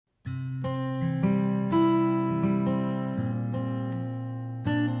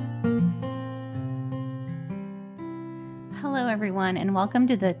Hello, everyone, and welcome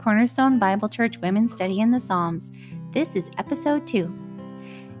to the Cornerstone Bible Church Women's Study in the Psalms. This is episode 2.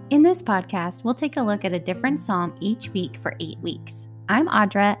 In this podcast, we'll take a look at a different psalm each week for 8 weeks. I'm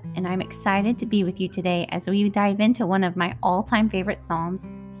Audra, and I'm excited to be with you today as we dive into one of my all-time favorite psalms,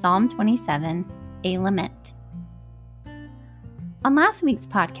 Psalm 27, A Lament. On last week's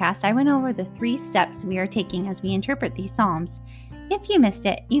podcast, I went over the 3 steps we are taking as we interpret these psalms. If you missed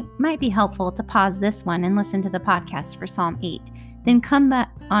it, it might be helpful to pause this one and listen to the podcast for Psalm 8, then come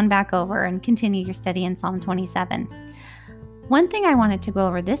back over and continue your study in Psalm 27. One thing I wanted to go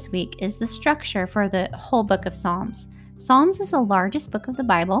over this week is the structure for the whole book of Psalms. Psalms is the largest book of the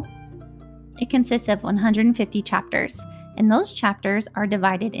Bible. It consists of 150 chapters, and those chapters are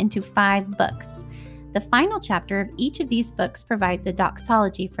divided into 5 books. The final chapter of each of these books provides a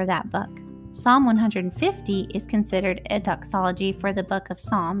doxology for that book. Psalm 150 is considered a doxology for the book of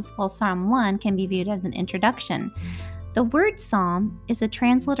Psalms, while Psalm 1 can be viewed as an introduction. The word psalm is a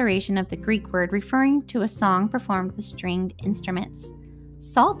transliteration of the Greek word referring to a song performed with stringed instruments.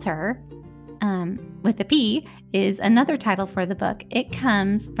 Psalter, with a P, is another title for the book. It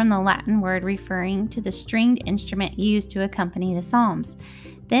comes from the Latin word referring to the stringed instrument used to accompany the Psalms.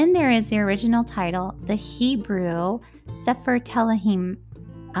 Then there is the original title, the Hebrew Sefer Tehillim,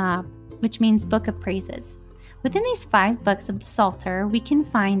 which means Book of Praises. Within these 5 books of the Psalter, we can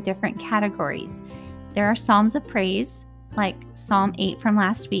find different categories. There are Psalms of Praise, like Psalm 8 from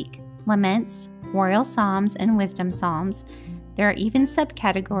last week, Laments, Royal Psalms, and Wisdom Psalms. There are even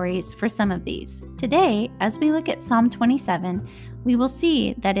subcategories for some of these. Today, as we look at Psalm 27, we will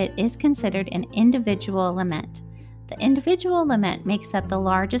see that it is considered an individual lament. The individual lament makes up the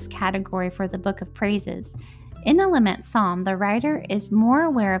largest category for the Book of Praises. In a lament psalm, the writer is more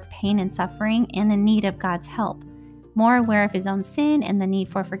aware of pain and suffering and in need of God's help, more aware of his own sin and the need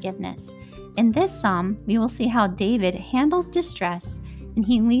for forgiveness. In this psalm, we will see how David handles distress, and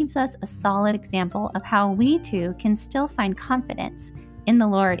he leaves us a solid example of how we too can still find confidence in the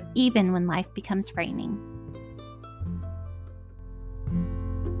Lord even when life becomes frightening.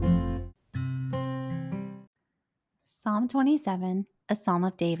 Psalm 27, a Psalm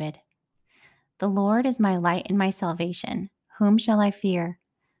of David. The Lord is my light and my salvation. Whom shall I fear?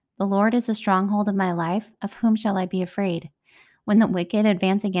 The Lord is the stronghold of my life. Of whom shall I be afraid? When the wicked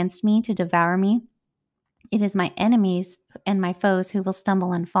advance against me to devour me, it is my enemies and my foes who will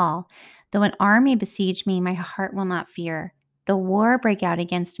stumble and fall. Though an army besiege me, my heart will not fear. Though war break out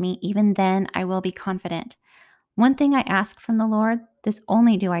against me, even then I will be confident. One thing I ask from the Lord, this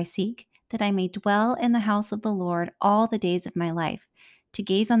only do I seek, that I may dwell in the house of the Lord all the days of my life, to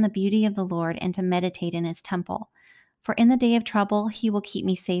gaze on the beauty of the Lord and to meditate in his temple. For in the day of trouble he will keep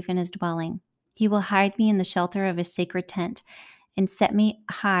me safe in his dwelling. He will hide me in the shelter of his sacred tent and set me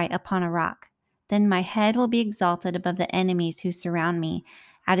high upon a rock. Then my head will be exalted above the enemies who surround me.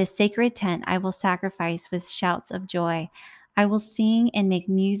 At his sacred tent I will sacrifice with shouts of joy. I will sing and make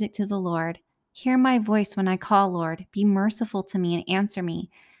music to the Lord. Hear my voice when I call, Lord. Be merciful to me and answer me.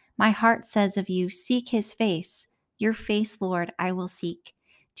 My heart says of you, seek his face. Your face, Lord, I will seek.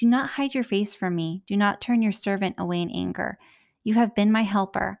 Do not hide your face from me. Do not turn your servant away in anger. You have been my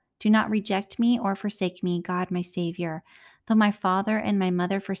helper. Do not reject me or forsake me, God, my Savior. Though my father and my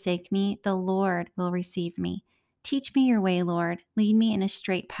mother forsake me, the Lord will receive me. Teach me your way, Lord. Lead me in a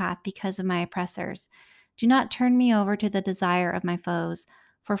straight path because of my oppressors. Do not turn me over to the desire of my foes,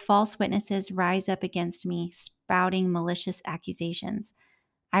 for false witnesses rise up against me, spouting malicious accusations.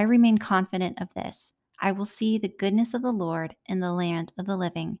 I remain confident of this. I will see the goodness of the Lord in the land of the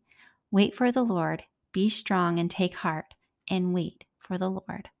living. Wait for the Lord. Be strong and take heart, and wait for the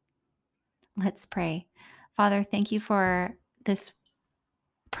Lord. Let's pray. Father, thank you for this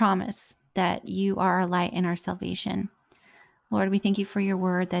promise that you are our light and our salvation. Lord, we thank you for your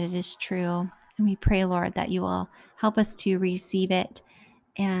word, that it is true. And we pray, Lord, that you will help us to receive it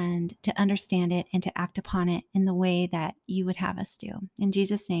and to understand it and to act upon it in the way that you would have us do. In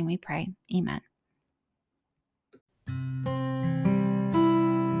Jesus' name we pray. Amen.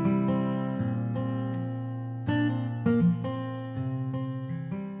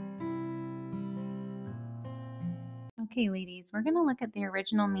 Okay, ladies, we're going to look at the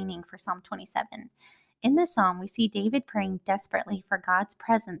original meaning for Psalm 27. In this psalm, we see David praying desperately for God's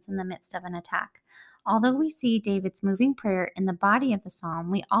presence in the midst of an attack. Although we see David's moving prayer in the body of the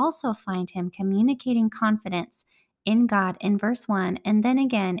psalm, we also find him communicating confidence in God in verse 1 and then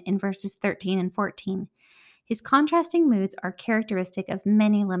again in verses 13 and 14. His contrasting moods are characteristic of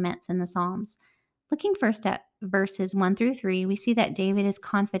many laments in the Psalms. Looking first at verses 1 through 3, we see that David is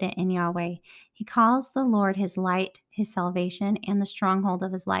confident in Yahweh. He calls the Lord his light, his salvation, and the stronghold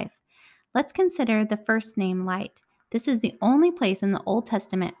of his life. Let's consider the first name, light. This is the only place in the Old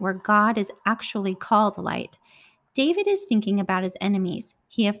Testament where God is actually called light. David is thinking about his enemies.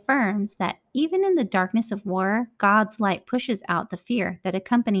 He affirms that even in the darkness of war, God's light pushes out the fear that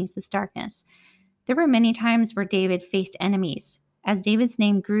accompanies this darkness. There were many times where David faced enemies. As David's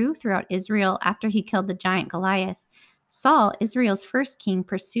name grew throughout Israel after he killed the giant Goliath, Saul, Israel's first king,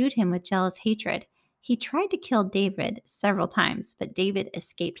 pursued him with jealous hatred. He tried to kill David several times, but David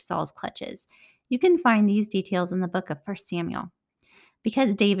escaped Saul's clutches. You can find these details in the book of 1 Samuel.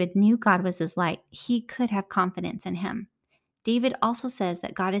 Because David knew God was his light, he could have confidence in him. David also says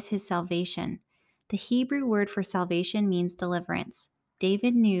that God is his salvation. The Hebrew word for salvation means deliverance.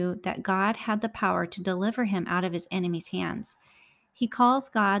 David knew that God had the power to deliver him out of his enemies' hands. He calls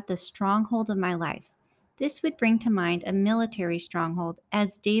God the stronghold of my life. This would bring to mind a military stronghold,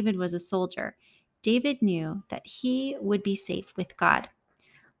 as David was a soldier. David knew that he would be safe with God.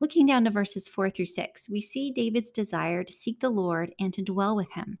 Looking down to verses 4 through 6, we see David's desire to seek the Lord and to dwell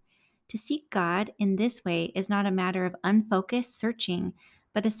with him. To seek God in this way is not a matter of unfocused searching,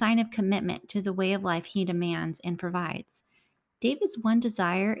 but a sign of commitment to the way of life he demands and provides. David's one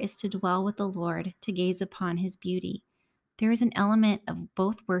desire is to dwell with the Lord, to gaze upon his beauty. There is an element of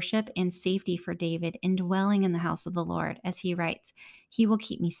both worship and safety for David in dwelling in the house of the Lord, as he writes, "He will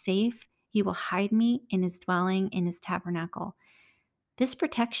keep me safe, he will hide me in his dwelling in his tabernacle." This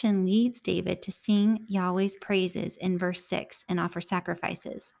protection leads David to sing Yahweh's praises in verse 6 and offer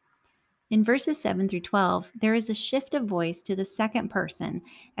sacrifices. In verses 7 through 12, there is a shift of voice to the second person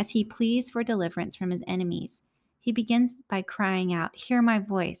as he pleads for deliverance from his enemies. He begins by crying out, "Hear my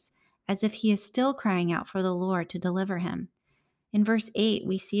voice," as if he is still crying out for the Lord to deliver him. In verse 8,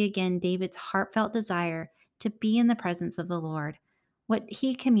 we see again David's heartfelt desire to be in the presence of the Lord. What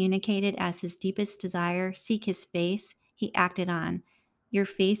he communicated as his deepest desire, seek his face, he acted on. Your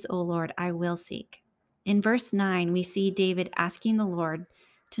face, O Lord, I will seek. In verse 9, we see David asking the Lord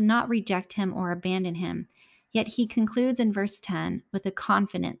to not reject him or abandon him. Yet he concludes in verse 10 with a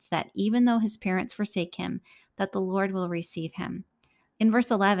confidence that even though his parents forsake him, that the Lord will receive him. In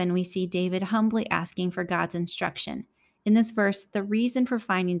verse 11, we see David humbly asking for God's instruction. In this verse, the reason for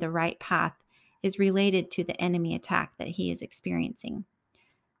finding the right path is related to the enemy attack that he is experiencing.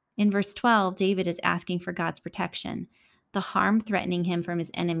 In verse 12, David is asking for God's protection. The harm threatening him from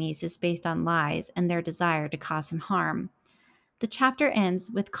his enemies is based on lies and their desire to cause him harm. The chapter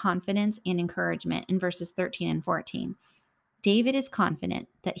ends with confidence and encouragement in verses 13 and 14. David is confident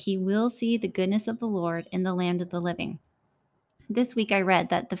that he will see the goodness of the Lord in the land of the living. This week I read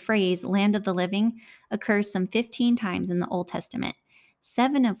that the phrase land of the living occurs some 15 times in the Old Testament,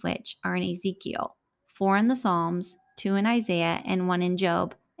 7 of which are in Ezekiel, 4 in the Psalms, 2 in Isaiah, and 1 in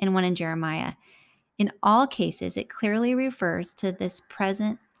Job, and 1 in Jeremiah. In all cases, it clearly refers to this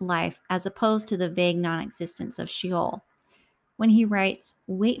present life as opposed to the vague non-existence of Sheol. When he writes,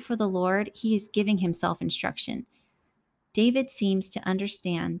 "Wait for the Lord," he is giving himself instruction. David seems to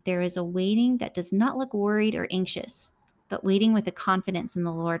understand there is a waiting that does not look worried or anxious, but waiting with a confidence in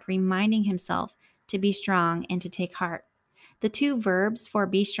the Lord, reminding himself to be strong and to take heart. The two verbs for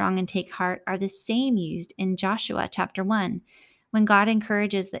be strong and take heart are the same used in Joshua chapter 1, when God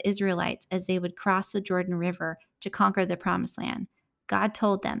encourages the Israelites as they would cross the Jordan River to conquer the promised land. God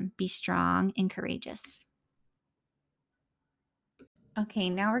told them, "Be strong and courageous." Okay,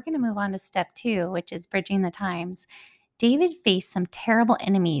 now we're going to move on to step 2, which is bridging the times. David faced some terrible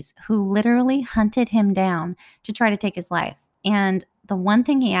enemies who literally hunted him down to try to take his life. And the one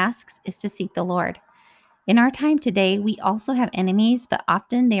thing he asks is to seek the Lord. In our time today, we also have enemies, but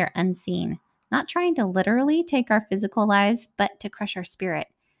often they are unseen, not trying to literally take our physical lives, but to crush our spirit.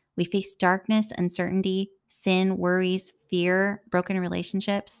 We face darkness, uncertainty, sin, worries, fear, broken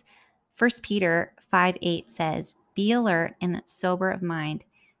relationships. 1 Peter 5:8 says, "Be alert and sober of mind.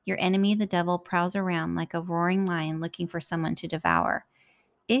 Your enemy, the devil, prowls around like a roaring lion looking for someone to devour."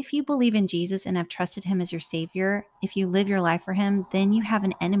 If you believe in Jesus and have trusted him as your savior, if you live your life for him, then you have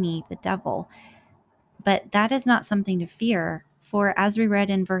an enemy, the devil. But that is not something to fear, for as we read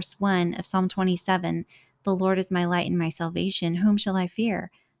in verse 1 of Psalm 27, "The Lord is my light and my salvation. Whom shall I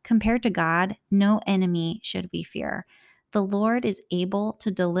fear?" Compared to God, no enemy should we fear. The Lord is able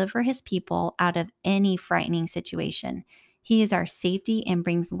to deliver his people out of any frightening situation. He is our safety and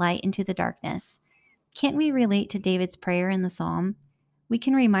brings light into the darkness. Can't we relate to David's prayer in the psalm? We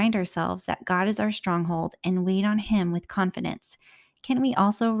can remind ourselves that God is our stronghold and wait on him with confidence. Can we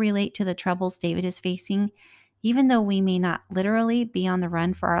also relate to the troubles David is facing? Even though we may not literally be on the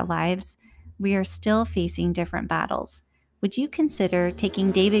run for our lives, we are still facing different battles. Would you consider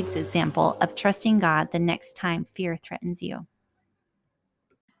taking David's example of trusting God the next time fear threatens you?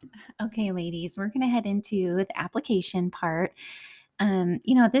 Okay, ladies, we're going to head into the application part.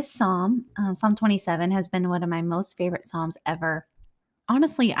 This psalm, Psalm 27, has been one of my most favorite psalms ever.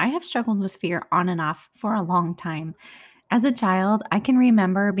 Honestly, I have struggled with fear on and off for a long time. As a child, I can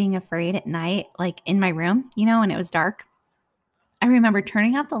remember being afraid at night, like in my room, when it was dark. I remember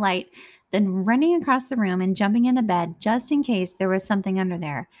turning off the light, then running across the room and jumping into bed just in case there was something under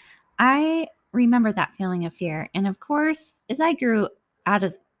there. I remember that feeling of fear. And of course, out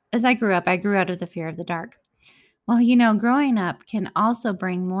of as I grew up, I grew out of the fear of the dark. Well, growing up can also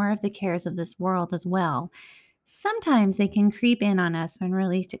bring more of the cares of this world as well. Sometimes they can creep in on us when we're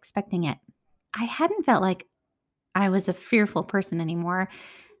least expecting it. I hadn't felt like I was a fearful person anymore.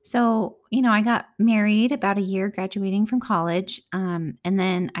 So, I got married about a year graduating from college. And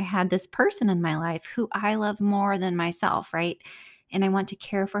then I had this person in my life who I love more than myself, right? And I want to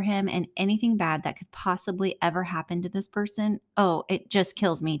care for him, and anything bad that could possibly ever happen to this person, oh, it just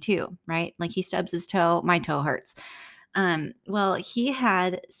kills me too, right? Like he stubs his toe, my toe hurts. Well, he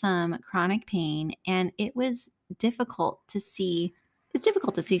had some chronic pain, and difficult to see. It's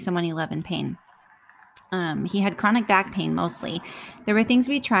difficult to see someone you love in pain. He had chronic back pain mostly. There were things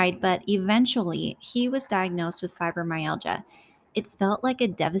we tried, but eventually he was diagnosed with fibromyalgia. It felt like a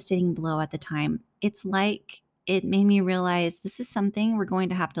devastating blow at the time. It's like it made me realize this is something we're going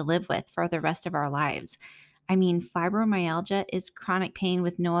to have to live with for the rest of our lives. I mean, fibromyalgia is chronic pain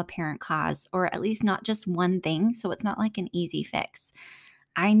with no apparent cause, or at least not just one thing, so it's not like an easy fix.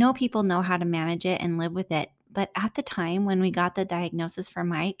 I know people know how to manage it and live with it, but at the time when we got the diagnosis for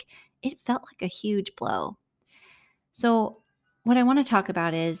Mike, it felt like a huge blow. So, what I want to talk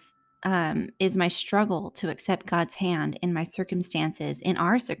about is my struggle to accept God's hand in my circumstances, in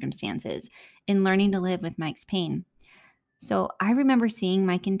our circumstances, in learning to live with Mike's pain. So I remember seeing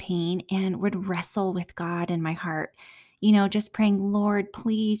Mike in pain and would wrestle with God in my heart, just praying, Lord,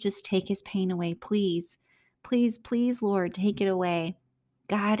 please just take his pain away. Please, please, please, Lord, take it away.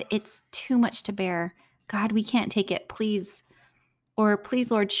 God, it's too much to bear. God, we can't take it. Please. Or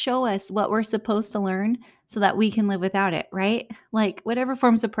please, Lord, show us what we're supposed to learn so that we can live without it, right? Like whatever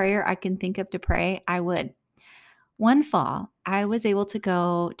forms of prayer I can think of to pray, I would. One fall, I was able to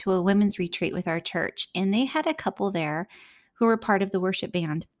go to a women's retreat with our church, and they had a couple there who were part of the worship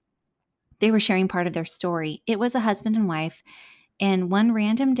band. They were sharing part of their story. It was a husband and wife, and one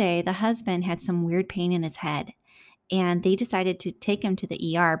random day, the husband had some weird pain in his head, and they decided to take him to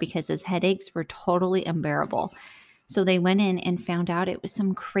the ER because his headaches were totally unbearable. So they went in and found out it was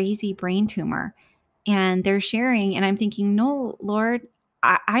some crazy brain tumor. And they're sharing, and I'm thinking, no, Lord,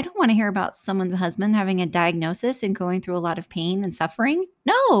 I don't want to hear about someone's husband having a diagnosis and going through a lot of pain and suffering.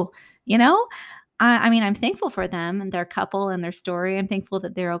 No, you know, I mean, I'm thankful for them and their couple and their story. I'm thankful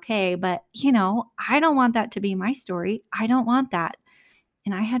that they're okay. But, I don't want that to be my story. I don't want that.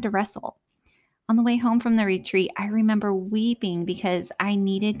 And I had to wrestle. On the way home from the retreat, I remember weeping because I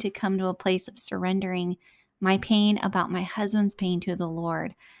needed to come to a place of surrendering my pain about my husband's pain to the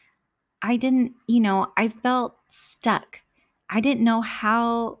Lord. I didn't, I felt stuck. I didn't know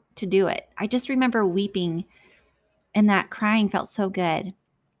how to do it. I just remember weeping, and that crying felt so good.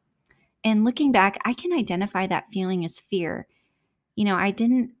 And looking back, I can identify that feeling as fear. I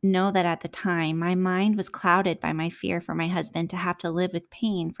didn't know that at the time. My mind was clouded by my fear for my husband to have to live with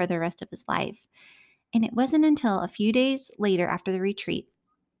pain for the rest of his life. And it wasn't until a few days later after the retreat,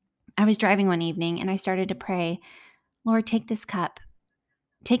 I was driving one evening and I started to pray, Lord, take this cup.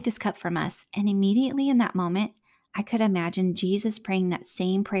 Take this cup from us. And immediately in that moment, I could imagine Jesus praying that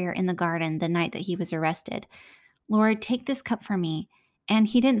same prayer in the garden the night that he was arrested. Lord, take this cup from me. And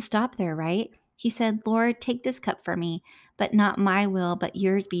he didn't stop there, right? He said, Lord, take this cup from me, but not my will, but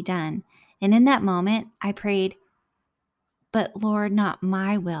yours be done. And in that moment, I prayed, but Lord, not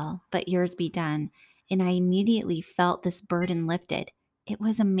my will, but yours be done. And I immediately felt this burden lifted. It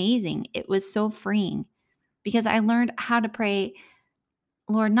was amazing. It was so freeing because I learned how to pray,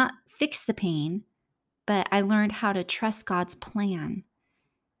 Lord, not fix the pain, but I learned how to trust God's plan.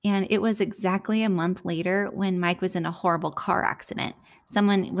 And it was exactly a month later when Mike was in a horrible car accident.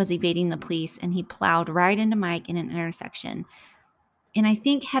 Someone was evading the police and he plowed right into Mike in an intersection. And I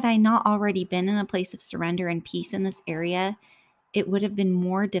think, had I not already been in a place of surrender and peace in this area, it would have been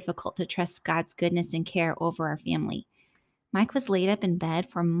more difficult to trust God's goodness and care over our family. Mike was laid up in bed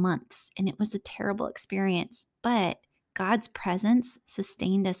for months, and it was a terrible experience, but God's presence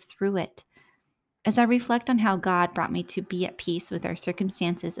sustained us through it. As I reflect on how God brought me to be at peace with our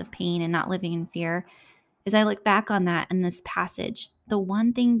circumstances of pain and not living in fear, as I look back on that in this passage, the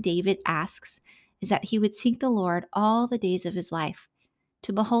one thing David asks is that he would seek the Lord all the days of his life,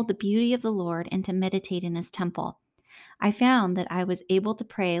 to behold the beauty of the Lord and to meditate in his temple. I found that I was able to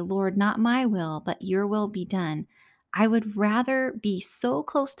pray, Lord, not my will, but your will be done. I would rather be so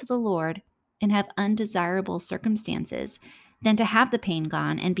close to the Lord and have undesirable circumstances than to have the pain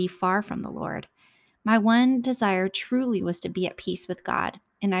gone and be far from the Lord. My one desire truly was to be at peace with God,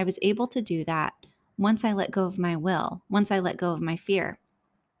 and I was able to do that once I let go of my will, once I let go of my fear.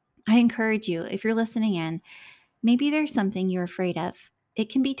 I encourage you, if you're listening in, maybe there's something you're afraid of. It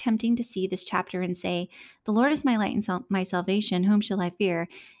can be tempting to see this chapter and say, the Lord is my light and my salvation, whom shall I fear?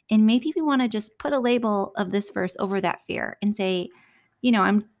 And maybe we want to just put a label of this verse over that fear and say,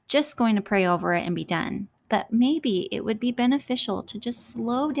 I'm just going to pray over it and be done. But maybe it would be beneficial to just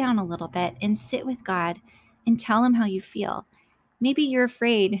slow down a little bit and sit with God and tell him how you feel. Maybe you're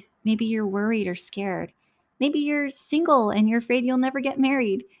afraid. Maybe you're worried or scared. Maybe you're single and you're afraid you'll never get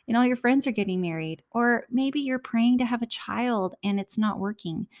married and all your friends are getting married. Or maybe you're praying to have a child and it's not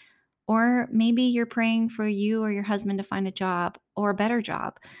working. Or maybe you're praying for you or your husband to find a job or a better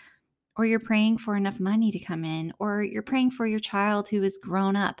job. Or you're praying for enough money to come in. Or you're praying for your child who is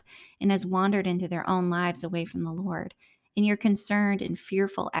grown up and has wandered into their own lives away from the Lord. And you're concerned and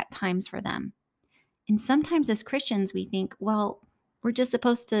fearful at times for them. And sometimes as Christians, we think, well, we're just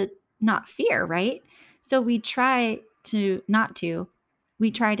supposed to not fear, right? So we try to not to.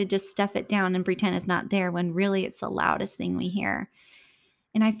 We try to just stuff it down and pretend it's not there when really it's the loudest thing we hear.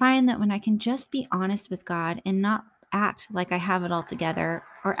 And I find that when I can just be honest with God and not act like I have it all together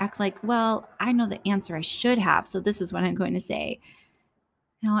or act like, well, I know the answer I should have, so this is what I'm going to say.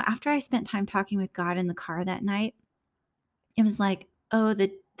 After I spent time talking with God in the car that night, it was like, oh,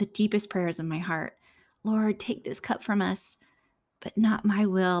 the deepest prayers of my heart. Lord, take this cup from us, but not my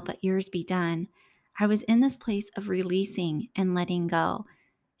will, but yours be done. I was in this place of releasing and letting go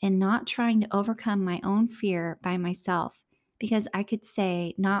and not trying to overcome my own fear by myself because I could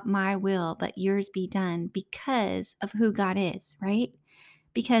say, not my will, but yours be done because of who God is, right?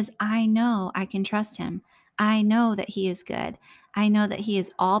 Because I know I can trust him. I know that he is good. I know that he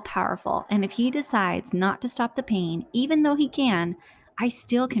is all powerful. And if he decides not to stop the pain, even though he can, I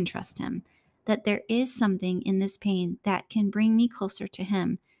still can trust him. That there is something in this pain that can bring me closer to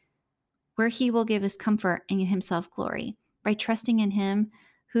him, where he will give us comfort and himself glory. By trusting in him,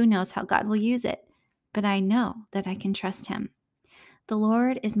 who knows how God will use it? But I know that I can trust him. The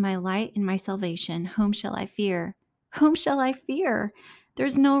Lord is my light and my salvation. Whom shall I fear? Whom shall I fear?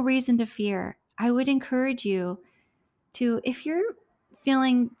 There's no reason to fear. I would encourage you to, if you're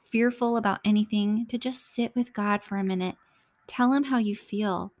feeling fearful about anything, to just sit with God for a minute. Tell him how you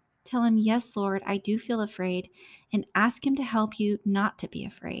feel. Tell him, yes, Lord, I do feel afraid, and ask him to help you not to be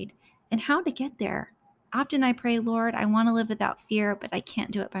afraid and how to get there. Often I pray, Lord, I want to live without fear, but I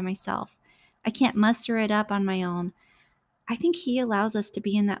can't do it by myself. I can't muster it up on my own. I think he allows us to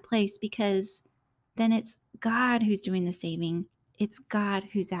be in that place because then it's God who's doing the saving. It's God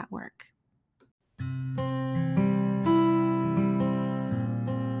who's at work.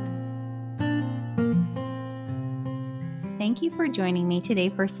 Thank you for joining me today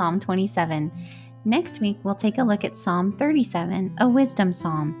for Psalm 27. Next week, we'll take a look at Psalm 37, a wisdom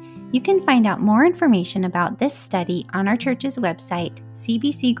psalm. You can find out more information about this study on our church's website,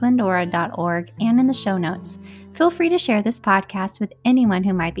 cbcglendora.org, and in the show notes. Feel free to share this podcast with anyone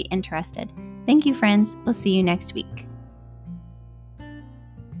who might be interested. Thank you, friends. We'll see you next week.